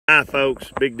Hi folks,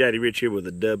 Big Daddy Rich here with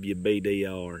a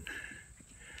WBDR.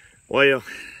 Well,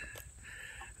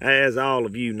 as all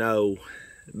of you know,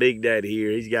 Big Daddy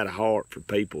here, he's got a heart for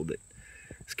people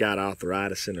that's got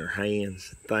arthritis in their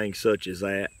hands, things such as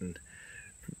that. And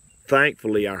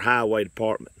thankfully, our highway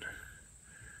department,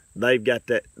 they've got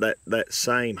that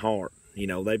same heart. You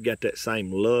know, they've got that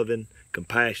same loving,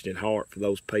 compassionate heart for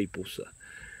those people. So,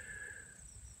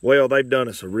 well, they've done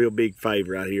us a real big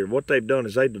favor out here. What they've done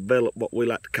is they've developed what we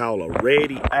like to call a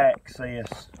ready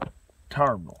access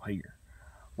terminal here,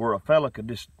 where a fella could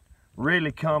just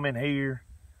really come in here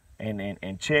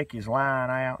and check his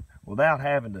line out without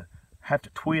having to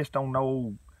twist on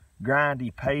no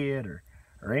grindy pad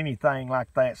or anything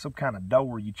like that, some kind of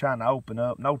door you're trying to open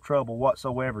up. No trouble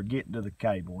whatsoever getting to the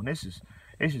cable. And this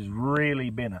has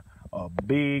really been a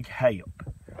big help.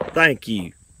 Thank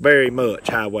you very much,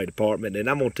 Highway Department. And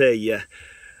I'm gonna tell you,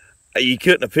 you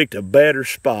couldn't have picked a better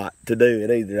spot to do it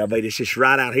either. I mean, it's just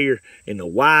right out here in the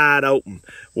wide open,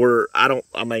 where I don't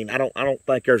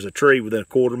think there's a tree within a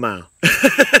quarter mile.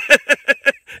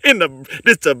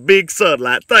 It's a big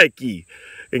sunlight. Thank you,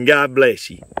 and God bless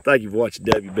you. Thank you for watching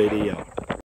WBDR.